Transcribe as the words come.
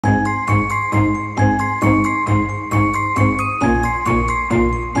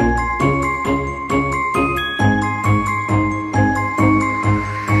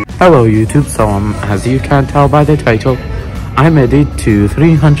Hello YouTube, so as you can tell by the title, I made it to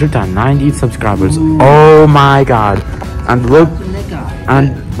 390 subscribers. Oh my god. And look,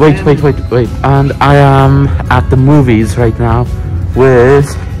 and wait, and I am at the movies right now with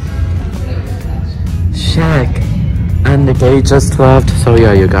Shaq, and the guy just left, so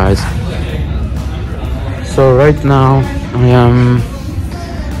yeah you guys. So right now I am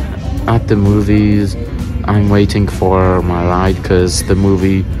at the movies. I'm waiting for my ride because the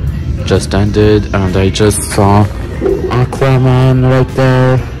movie just ended and I just saw Aquaman right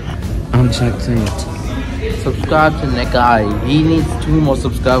there. I'm checking. Subscribe to Nick guy. He needs 2 more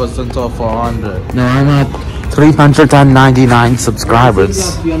subscribers until 400. No, I'm at 399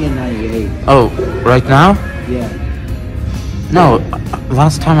 subscribers. 398. Oh, right now? Yeah. No,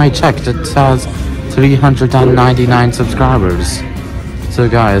 last time I checked it says 399 subscribers. So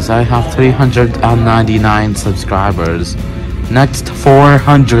guys, I have 399 subscribers. Next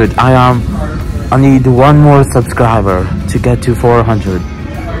 400, I need 1 more subscriber to get to 400.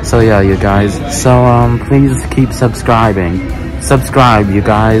 So yeah you guys, so please keep subscribing. Subscribe you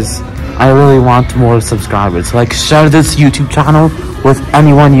guys. I really want more subscribers. Like, share this YouTube channel with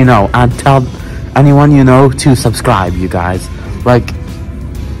anyone you know and tell anyone you know to subscribe you guys. Like,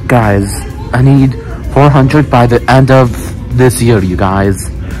 guys, I need 400 by the end of this year you guys,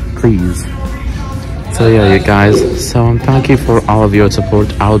 please. So yeah you guys, so thank you for all of your support.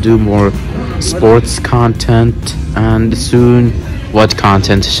 I'll do more sports content and soon. What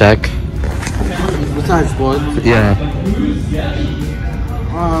content, Shaq? Besides sports? Yeah.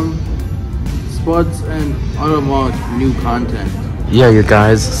 Sports and other more new content. Yeah you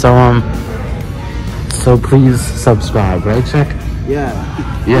guys, so please subscribe, right Shaq? Yeah.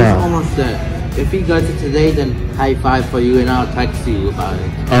 Yeah. It's almost there. If he does it today, then high five for you and I'll text you about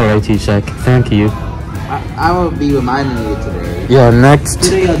it. Alrighty Shaq, thank you. I will be reminding you today. Yeah, next.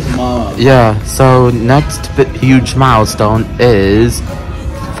 Today or tomorrow. Yeah, so next huge milestone is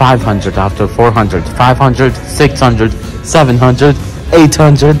 500 after 400. 500, 600, 700,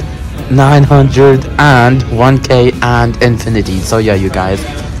 800, 900, and 1k and infinity. So yeah, you guys.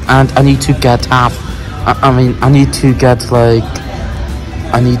 And I need to get half. I need to get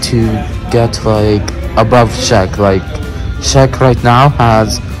like above Shaq. Like, Shaq right now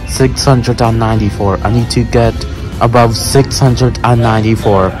has 694. I need to get above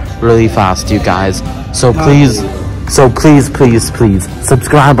 694 really fast you guys. So please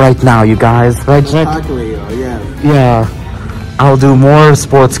subscribe right now you guys, right Shaq? Yeah, I'll do more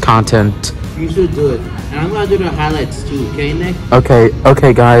sports content. You should do it. And I'm gonna do the highlights too, okay Nick?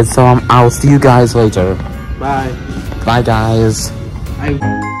 Okay guys, so I'll see you guys later. Bye. Bye guys.